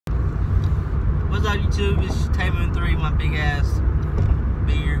What's up, YouTube? It's Tamoon3, my big ass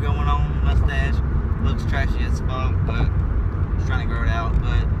beard going on, mustache. Looks trashy as fuck, but I'm just trying to grow it out.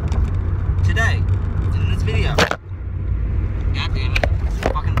 But today, in this video, god damn it,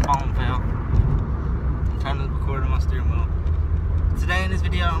 fucking phone fell. I'm trying to record on my steering wheel. Today in this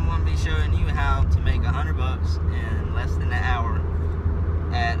video, I'm going to be showing you how to make $100 in less than an hour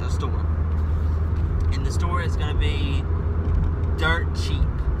at a store. In the store, it's going to be dirt cheap.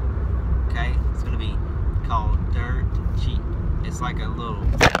 Okay, it's gonna be called Dirt Cheap. It's like a little,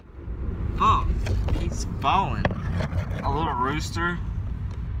 he's falling. A little rooster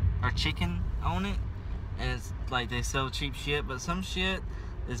or chicken on it, and it's like they sell cheap shit, but some shit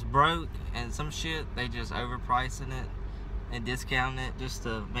is broke, and some shit they just overpricing it and discounting it just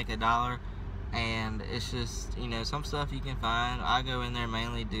to make $1. And it's just, you know, some stuff you can find. I go in there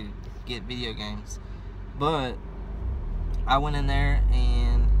mainly to get video games, but I went in there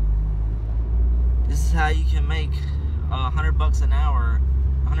and this is how you can make $100 an hour,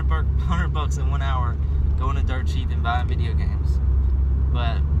 $100 in 1 hour, going to Dirt Cheap and buying video games.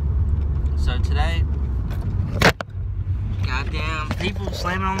 But so today, goddamn people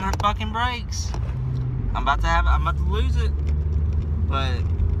slamming on their fucking brakes. I'm about to lose it. But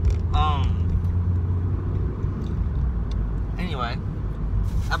anyway,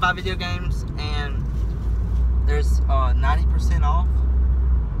 I buy video games and there's 90% off.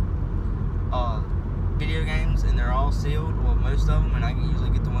 Video games, and they're all sealed. Well, most of them, and I can usually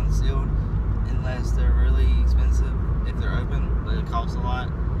get the ones sealed unless they're really expensive if they're open, but it costs a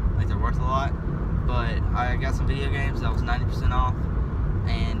lot, like they're worth a lot. But I got some video games that was 90% off,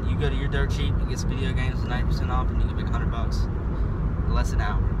 and you go to your Dirt Cheap and get some video games with 90% off, and you can make $100 in less than an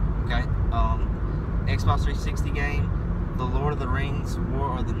hour. Okay. Xbox 360 game, The Lord of the Rings: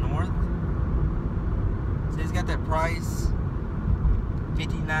 War of the North. So he's got that price,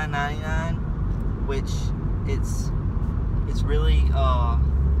 $59.99. Which it's really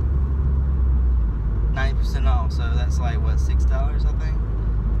 90% off, so that's like what, $6 I think.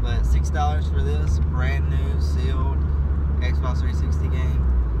 But $6 for this brand new sealed Xbox 360 game.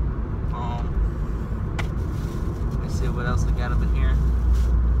 Let's see what else I got up in here.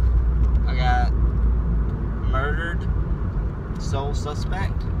 I got Murdered Soul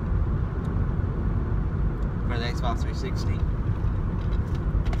Suspect for the Xbox 360.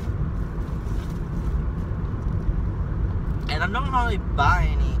 And I don't hardly buy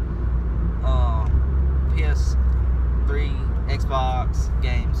any PS3, Xbox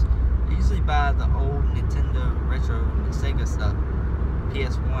games. I usually buy the old Nintendo Retro and Sega stuff.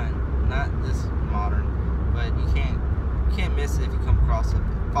 PS1, not this modern, but you can't miss it if you come across it.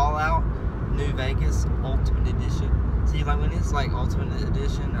 Fallout New Vegas Ultimate Edition. See, like when it's like Ultimate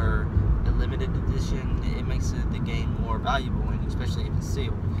Edition or a limited edition, it makes the game more valuable, and especially if it's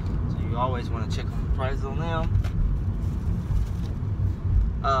sealed. So you always want to check on the prices on them.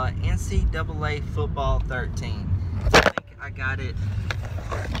 NCAA Football 13. I think I got it.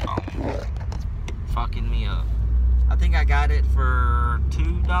 Fucking me up. I think I got it for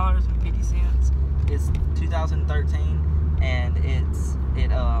 $2.50. It's 2013, and it's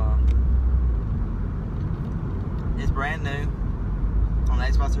brand new on the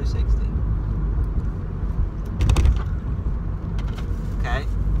Xbox 360. Okay.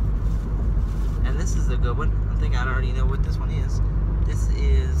 And this is a good one. I think I already know what this one is. This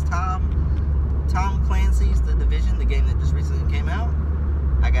is Tom Clancy's The Division, the game that just recently came out.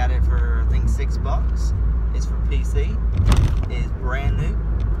 I got it for, I think, $6. It's for PC. It's brand new.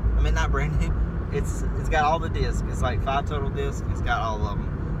 I mean, not brand new. It's got all the discs. It's like 5 total discs. It's got all of them.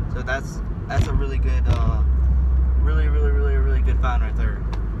 So that's a really good, really good find right there.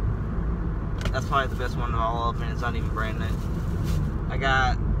 That's probably the best one of all of them, and it's not even brand new. I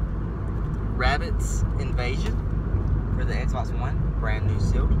got Rabbids Invasion for the Xbox One. Brand new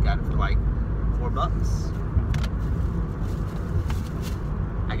sealed. Got it for like $4.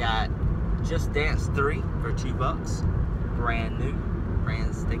 I got Just Dance 3 for $2. Brand new.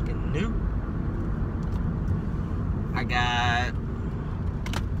 Brand stinking new. I got,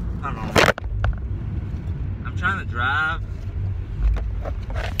 I don't know. I'm trying to drive.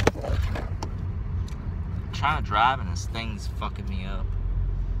 And this thing's fucking me up.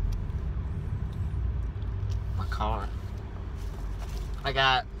 My car. I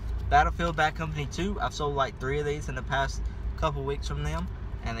got Battlefield Bad Company 2. I've sold like 3 of these in the past couple weeks from them,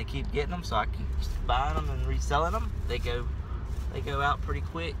 and they keep getting them, so I keep buying them and reselling them. They go out pretty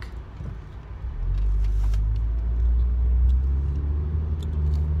quick.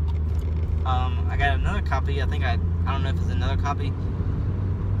 I got another copy. I don't know if it's another copy,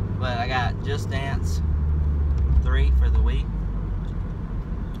 but I got Just Dance 3 for the Wii.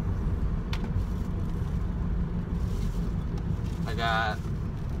 I got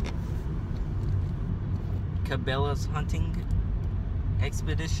Cabela's Hunting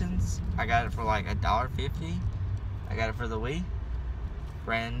Expeditions. I got it for like $1.50. I got it for the Wii.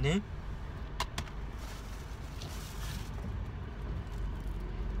 Brand new.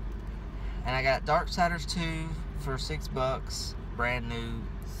 And I got Darksiders 2 for $6. Brand new,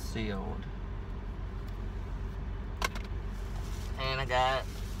 sealed. And I got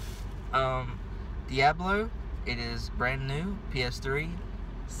Diablo. It is brand new, PS3,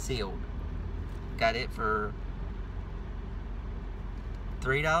 sealed. Got it for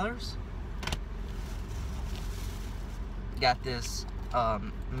 $3. Got this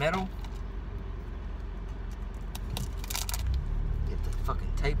metal. Get the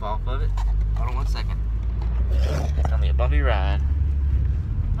fucking tape off of it. Hold on one second. It's gonna be a bumpy ride.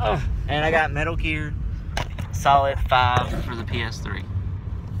 Oh, and I got Metal Gear Solid 5 for the PS3.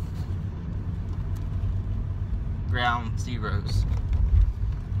 Ground Zeroes.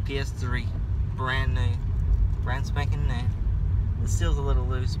 PS3, brand new, brand spanking new. It still's a little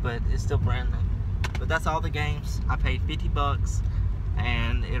loose, but it's still brand new. But that's all the games. I paid $50,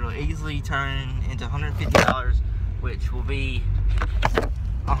 and it'll easily turn into $150, which will be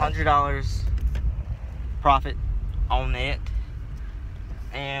 $100 profit on it.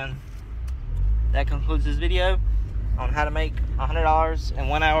 And that concludes this video on how to make $100 in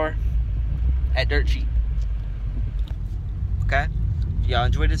 1 hour at Dirt Cheap. Okay? If y'all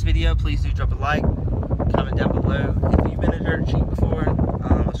enjoyed this video, please do drop a like, comment down below. If you've been to Dirt Cheap before,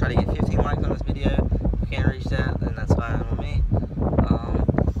 let's try to get 15 likes on this video. If you can't reach that, then that's fine with me.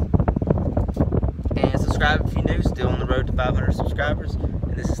 And subscribe if you're new, still on the road to 500 subscribers.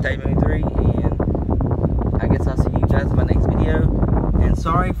 And this is StayMoon3, and I guess I'll see you guys in my next video. And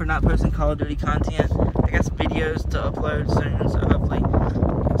sorry for not posting Call of Duty content. I got some videos to upload soon, so hopefully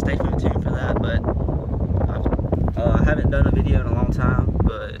stay tuned for that. But I haven't done a video in a long time,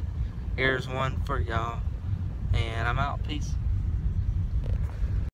 but here's one for y'all. And I'm out. Peace.